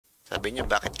Sabi niyo,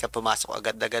 bakit ka pumasok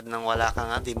agad-agad nang wala ka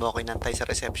nga? Di mo ako inantay sa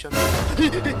reception.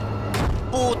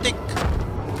 Putik!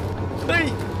 Ay!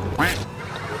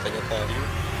 Nakuta niya tayo.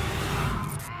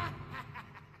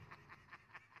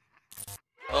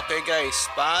 Okay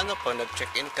guys, paano pag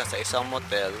nag-check-in ka sa isang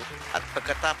motel at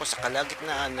pagkatapos sa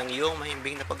kalagitnaan ng iyong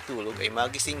mahimbing na pagtulog ay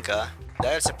magising ka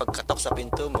dahil sa pagkatok sa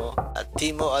pinto mo at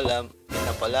di mo alam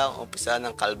na pala ang umpisa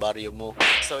ng kalbaryo mo.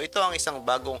 So ito ang isang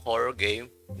bagong horror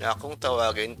game na kung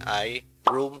tawagin ay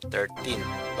Room 13.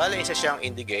 Bale, isa siyang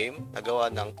indie game na gawa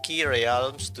ng Key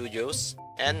Realm Studios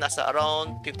and nasa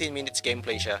around 15 minutes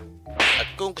gameplay siya. At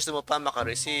kung gusto mo pa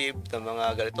makareceive ng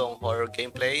mga ganitong horror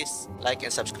gameplays, like and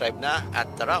subscribe na at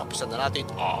tara, umpisa na natin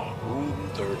ang Room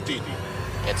 13.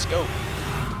 Let's go!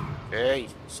 Okay,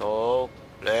 so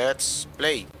let's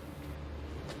play.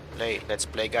 Let's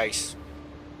play guys.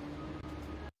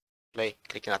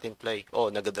 Click natin play. Oh,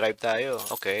 nag-drive tayo.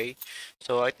 Okay.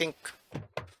 So I think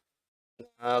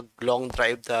long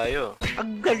drive tayo.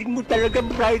 Ang galing mo talaga,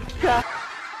 bright ka.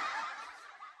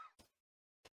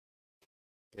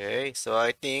 Okay, so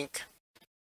I think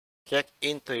check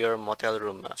into your motel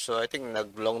room. So I think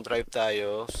nag-long drive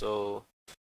tayo. So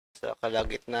sa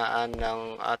kalagitnaan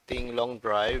ng ating long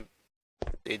drive,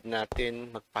 need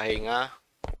natin magpahinga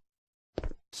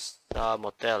sa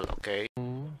motel, okay?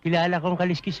 Kilala kong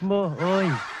kaliskis mo, oy.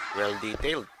 Well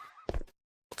detailed.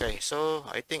 Okay, so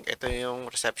I think ito yung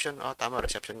reception. Oh, tama,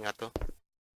 reception nga to.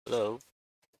 Hello.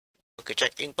 Okay,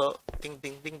 check in po. Ding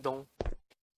ding ding dong.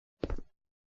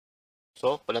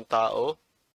 So, walang tao.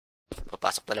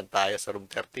 Papasok na lang tayo sa room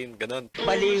 13. Ganon.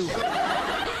 Baliw.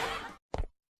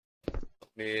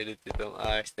 Milit itong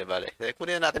ayos. Diba?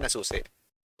 Kunin na natin ang susi.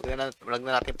 Huwag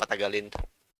na natin patagalin.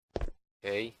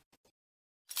 Okay.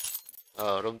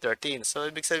 Oh, room 13. So,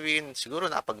 ibig sabihin, siguro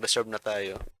napag-reserve na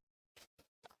tayo.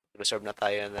 Reserve na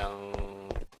tayo ng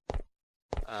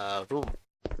room.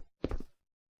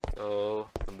 So,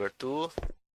 number 2.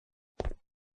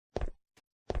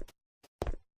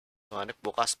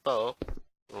 Bukas pa, oh.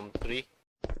 Room 3.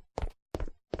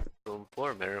 Room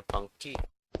 4, meron pang key.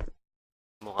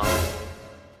 Mukhang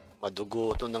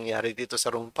madugo itong nangyari dito sa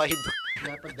room 5.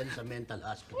 Dapat dahil sa mental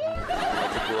aspect.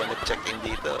 Madugo nag-check-in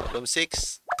dito. Room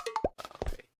 6.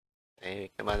 Okay.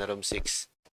 Tahimik naman na room 6.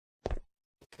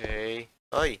 Okay.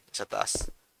 Oy, sa taas.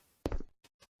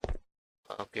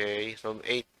 Okay, room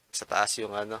 8. Sa taas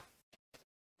yung ano.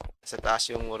 Sa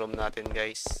taas yung room natin,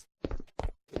 guys.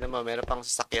 Yun naman, meron pang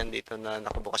sasakyan dito na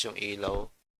nakabukas yung ilaw.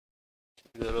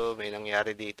 Siguro may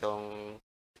nangyari ditong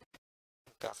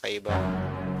kakaiba.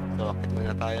 So, akit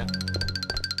muna tayo.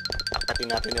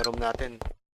 Akatin natin yung room natin.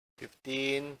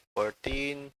 15,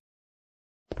 14,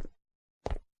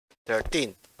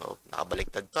 13. Oh,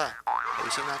 nakabaliktad pa.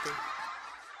 Ayusin natin.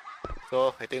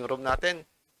 So, ito yung room natin.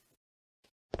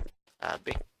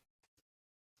 Sabi.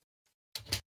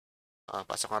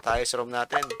 Pasok na tayo sa room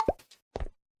natin.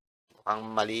 Mukhang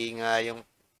mali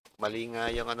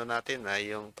nga yung ano natin,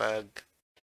 yung pag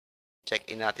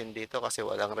check-in natin dito kasi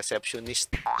walang receptionist.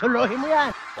 Suluhin mo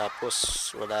yan. Tapos,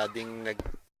 wala ding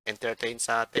nag-entertain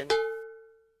sa atin.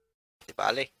 Di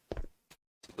bale.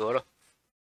 Siguro.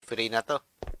 Free na to.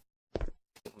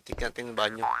 Tignan natin yung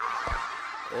banyo.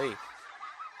 Ay.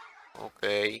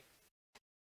 Okay.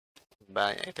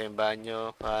 Ito yung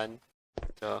banyo, fan.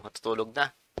 So, matutulog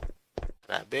na.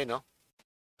 Grabe, no?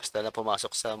 Basta na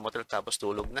pumasok sa motel tapos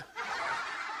tulog na.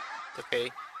 Okay.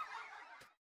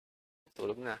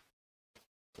 Tulog na.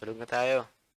 Tulog na tayo.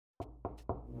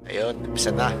 Ayun, umpisa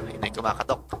na. Yun ay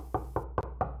kumakatok.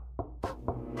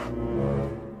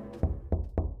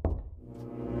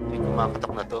 Ay,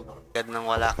 kumakatok na to. Agad nang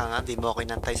wala ka nga, di mo ako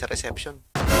inantay sa reception.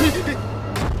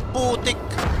 Putik!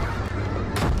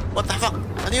 What the fuck?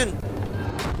 Ano yun?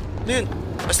 Ano yun?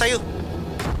 Basta yun.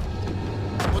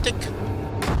 Putik.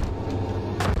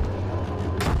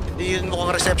 Hindi yun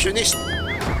mukhang receptionist.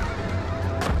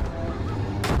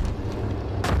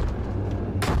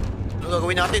 Ano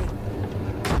gagawin natin?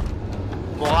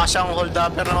 Mukha siyang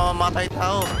hold-upper na mamamatay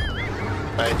tao.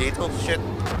 Tayo dito. Shit.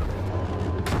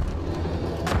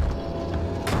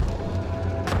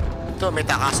 Ito, may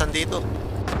takasan dito.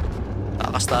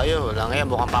 Takas tayo. Wala nga yan.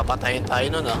 Mukhang papatayin tayo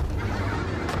nun, ah.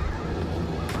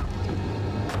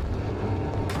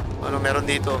 Ano meron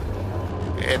dito?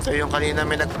 Ito yung kanina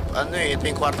may ito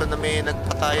yung kwarto na may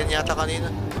nagpatayan yata kanina.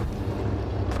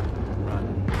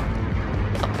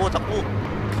 Takbo.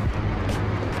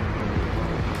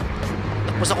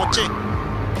 Takbo sa kotse.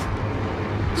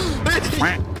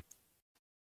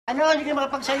 Ano? Hindi ka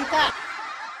makapagsalita.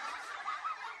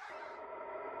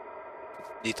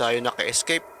 Di tayo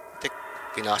naka-escape.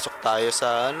 Pinasok tayo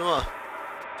sa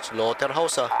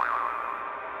slaughterhouse, ah.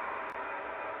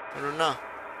 Ano na?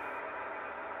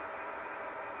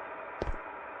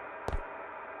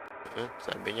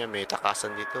 Sabi niya may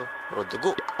takasan dito. Puro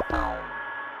dugo.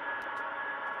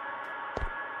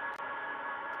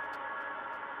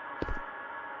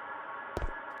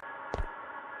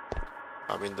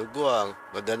 Kaming dugo ang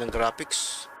ganda ng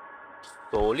graphics.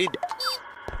 Solid.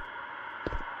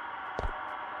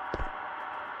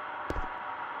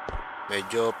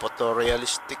 Medyo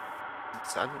photorealistic.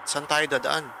 Saan tayo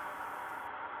dadaan?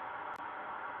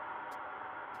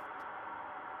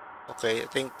 Okay, I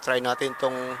think try natin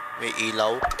tong may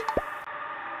ilaw.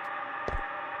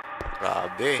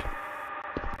 Grabe.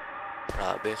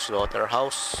 Grabe,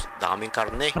 slaughterhouse. Daming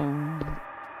karne.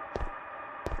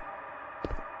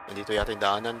 Nandito yata yung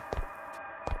daanan.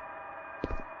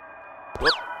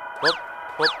 Hop, hop,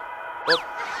 hop, hop.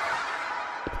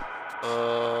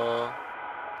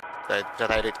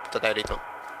 Punta tayo dito.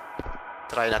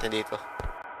 Try natin dito.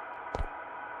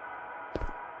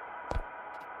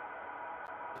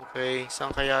 Okay,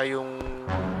 saan kaya yung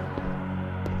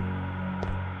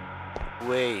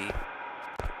way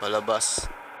palabas?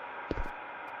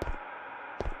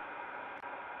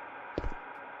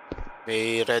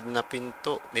 May red na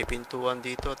pinto. May pintuan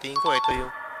dito. Tingin ko ito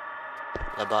yung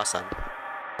labasan.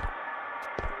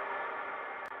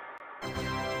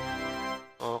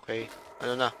 Okay.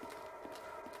 Ano na?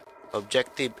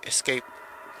 Objective, escape.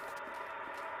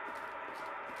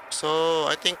 So,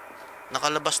 I think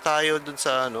nakalabas tayo dun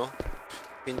sa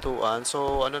pintuan.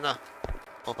 So, ano na?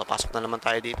 Oh, papasok na naman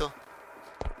tayo dito.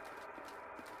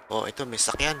 Oh, ito may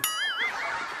sakyan.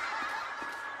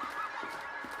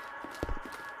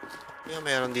 Ano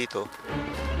meron dito?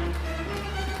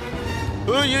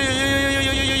 Uy, uy, uy, uy, uy,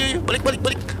 uy, uy, uy, balik, balik,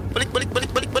 balik. Balik, balik,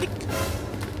 balik, balik, balik.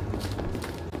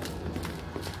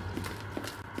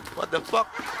 What the fuck?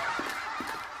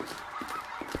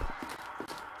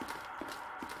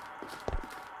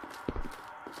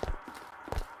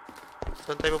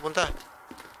 Saan tayo pupunta?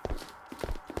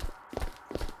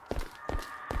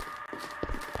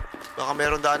 Baka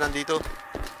meron daanan dito.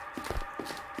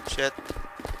 Shit.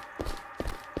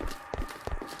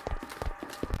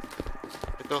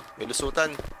 Ito, may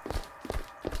lusutan.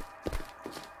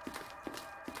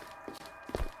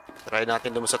 Try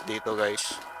natin lumusot dito,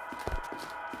 guys.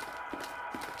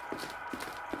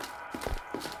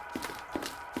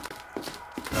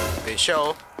 Okay siya,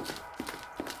 oh.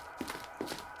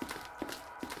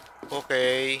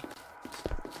 Okay.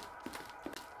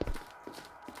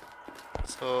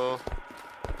 So,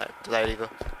 tayo dito.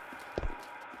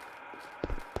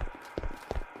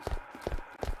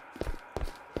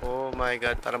 Oh my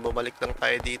god, parang bumalik lang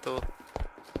tayo dito.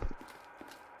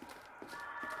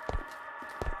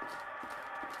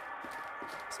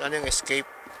 Saan yung escape?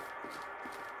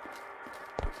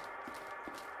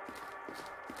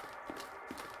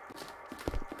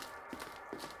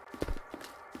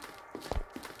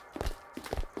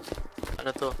 Ano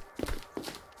to?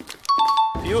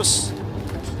 Fuse!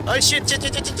 Ay, shit, shit,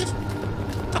 shit, shit, shit!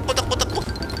 Takbo, takbo, takbo!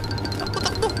 Takbo,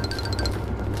 takbo!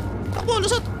 Takbo,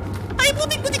 lusot! Ay,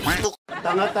 putik, putik!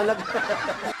 Tanga talaga.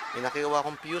 May nakigawa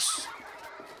akong fuse.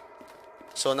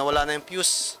 So, nawala na yung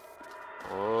fuse.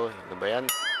 Oh, ano ba yan?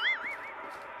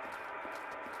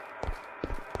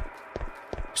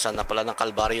 Saan na pala ng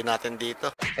kalbaryo natin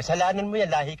dito? Kasalanan mo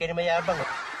yan, lahi ka na mayabang.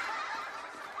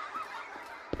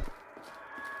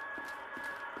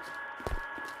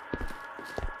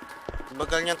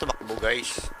 Bagal niyan tumakbo,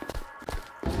 guys.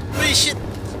 Uy, shit!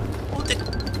 Putik!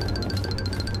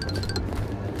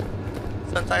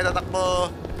 Saan tayo tatakbo?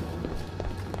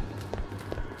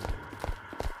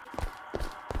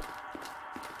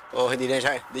 Oh, hindi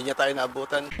niya tayo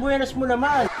naabutan. Buenas mo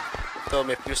naman. Ito,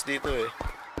 may fuse dito eh.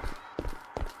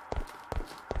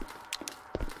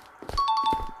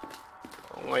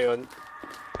 O, ngayon.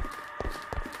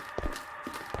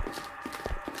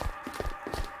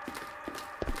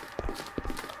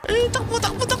 Eh, takbo,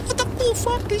 takbo, takbo, takbo!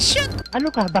 Fucking shit! Ano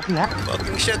ka, bakla?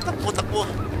 Fucking shit, takbo, takbo!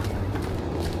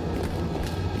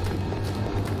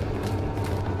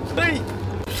 Hey!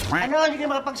 Ano, hindi ka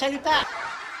makapagsalita.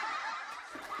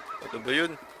 Ano ba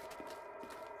yun?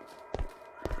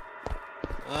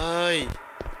 Ay!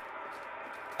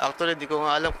 Actually, di ko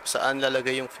nga alam kung saan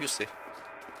lalagay yung fuse eh.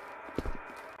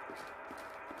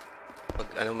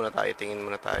 Ano muna tayo, tingin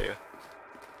muna tayo.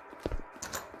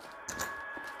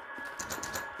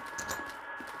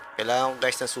 Kailangan ko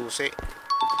guys ng susi.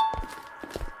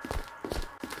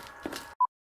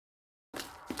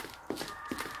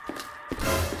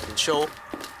 Show.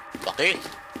 Laki.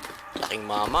 Laking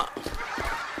mama.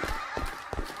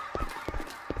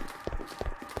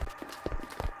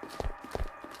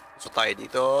 So tayo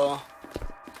dito.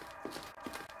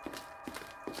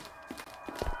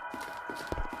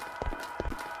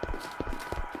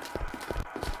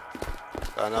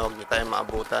 Sana huwag niyo tayo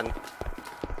maabutan.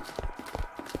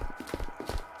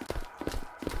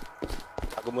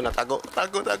 Tago muna, tago.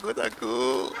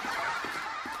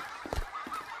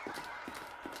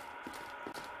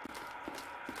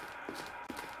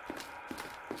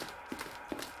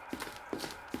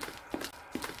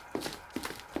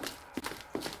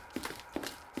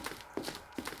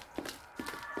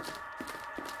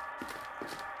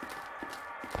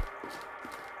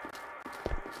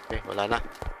 Okay, wala na.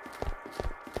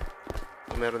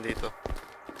 Ano meron dito?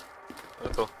 Ano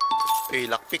to?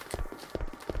 Lockpick.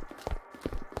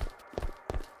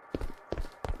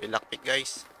 Lockpick,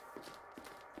 guys.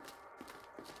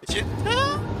 Shit!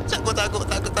 Ah!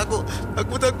 Tago!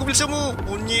 Bilisan mo!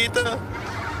 Punyeta!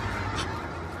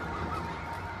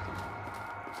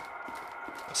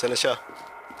 Asan na siya?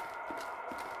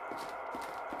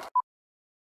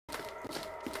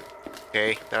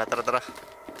 Okay, tara.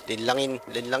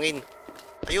 Linlangin.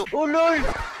 Tayo! Ulol!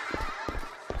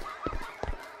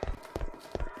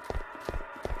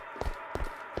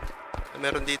 Ano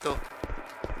meron dito?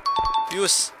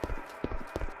 Fuse!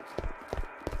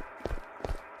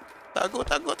 Tago!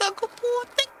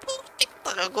 Putik!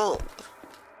 Tago!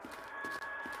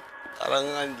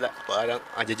 Parang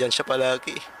dyan siya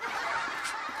palagi.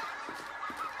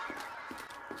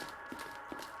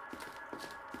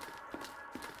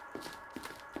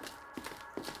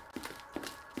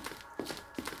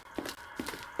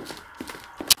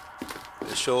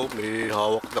 So, may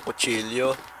hawak na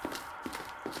kutsilyo.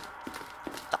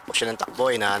 Takbo siya ng takbo,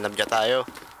 hinahanap niya tayo.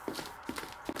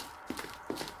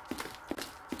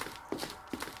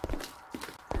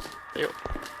 Tayo.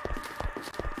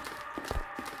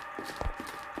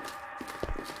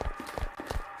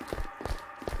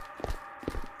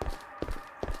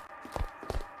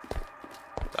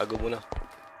 Tago muna.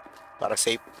 Para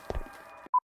safe.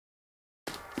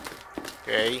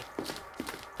 Okay.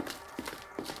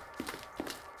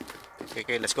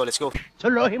 Okay, let's go.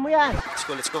 Suluhin mo yan!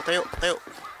 Let's go. Tayo.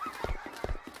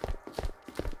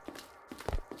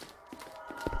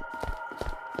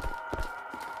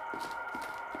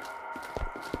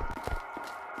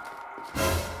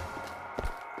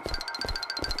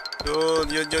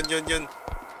 Yun.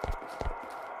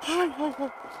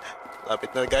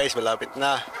 Malapit na, guys. Malapit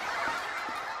na.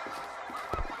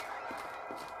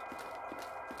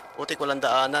 Putik, walang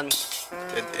daanan.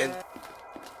 Dead end.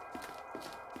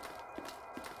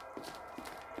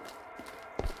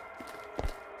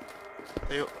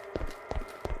 Tayo.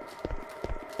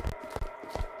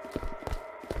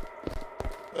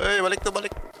 Ay,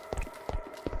 balik.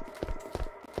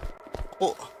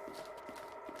 Oh.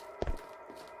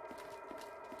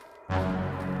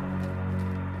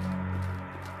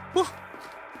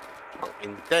 Ang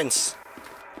intense.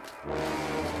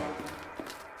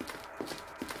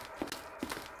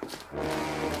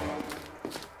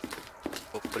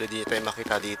 Hopefully di tayo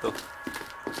makita dito.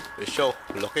 Show,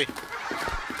 laki.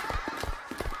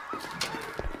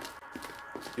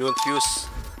 Yun, fuse.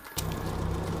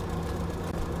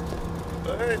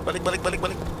 Ay, balik.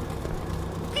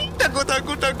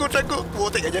 Tago.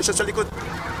 Putik, ayan siya sa likod.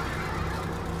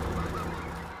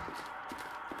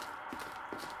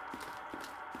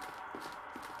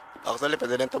 Actually,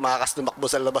 pwede rin tumakas tumakbo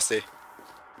sa labas eh.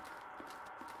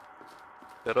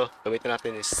 Pero, gamitin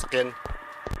natin yung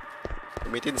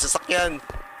sasakyan.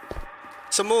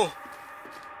 Isa mo.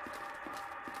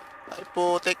 Ay,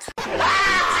 putik.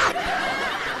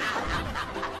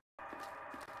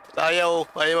 Ayaw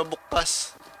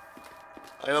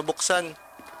mabuksan.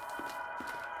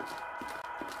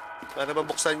 Para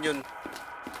mabuksan yun.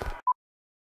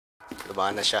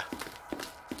 Lumahan na siya.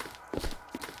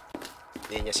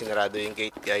 Hindi niya sinarado yung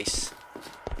gate, guys.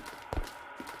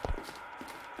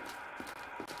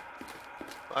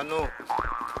 Paano?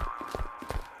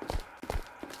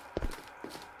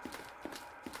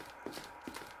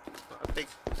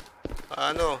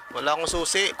 Paano? Wala akong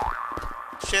susi.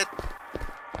 Shit.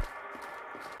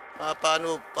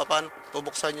 Paano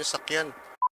bubuksan yung sakyan?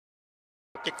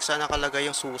 Saan nakalagay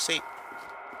yung susi?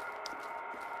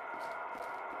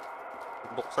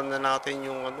 Buksan na natin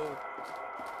yung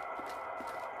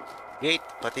gate,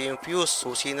 pati yung fuse,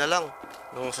 susi na lang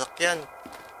ng sakyan.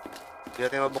 Hindi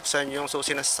natin mabuksan yung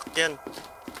susi ng sakyan.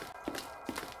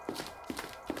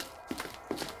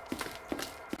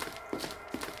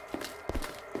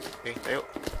 Okay,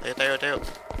 tayo.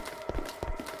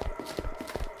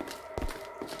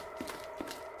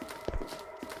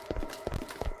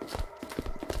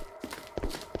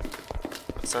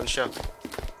 Saan siya?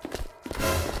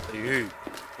 Ayy.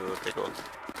 Teko.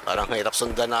 Parang hirap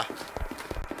sundan na.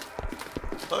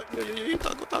 Ay,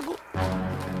 tago.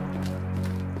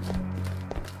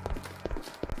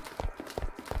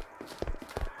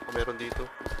 meron dito.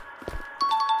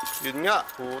 Yun nga,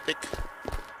 putik.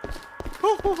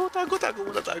 Tago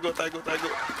muna, tago.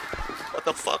 What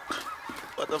the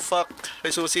fuck?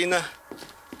 May susi na.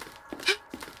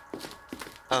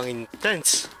 Ang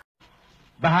intense.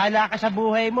 Bahala ka sa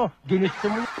buhay mo. Ginusto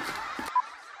mo.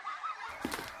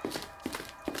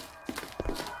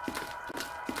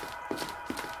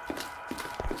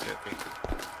 Okay.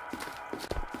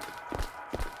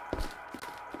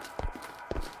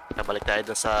 Kabalik tayo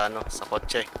dun sa sa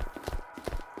kotse.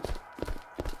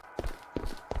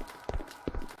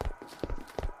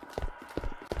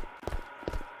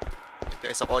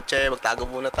 Okay, sa kotse, magtago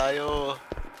muna tayo.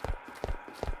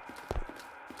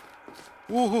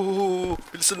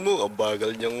 Bilisan mo. Ang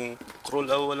bagal niyang crawl.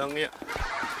 Walang iya.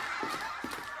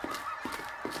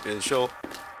 Yan show.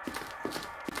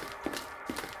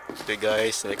 Okay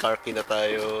guys, may car key na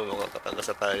tayo.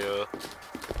 Makakatanggas na tayo.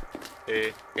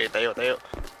 Okay, tayo.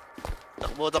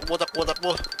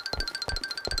 Takbo.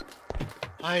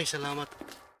 Ay, salamat.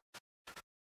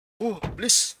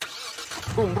 Bilis.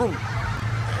 Boom.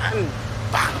 Yan.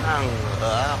 Bang!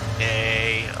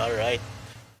 Okay, alright.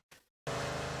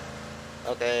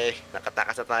 Okay,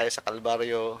 nakatakas na tayo sa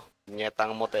Kalbaryo.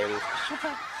 Nyetang Motel.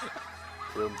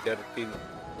 Room 13.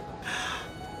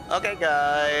 Okay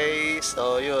guys,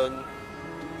 so yun.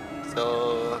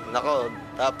 So, nako,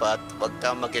 dapat wag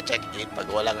kang mag-check-in pag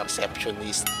walang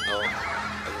receptionist, no?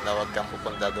 Wag kang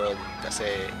pupunta doon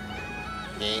kasi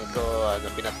tingin ko,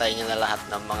 pinatay niya na lahat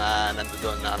ng mga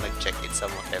nandoon na nag-check-in sa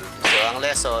motel. So, ang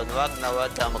lesson, wag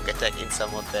kang mag-check-in sa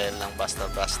motel ng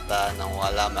basta-basta nang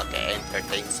wala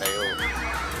mag-entertain sa'yo.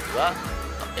 Diba?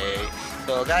 Okay.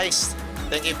 So, guys,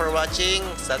 thank you for watching.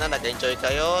 Sana nag-enjoy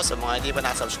kayo. Sa mga hindi pa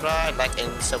nakasubscribe, like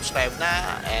and subscribe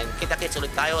na. And kita-kits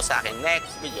ulit tayo sa aking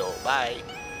next video.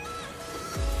 Bye!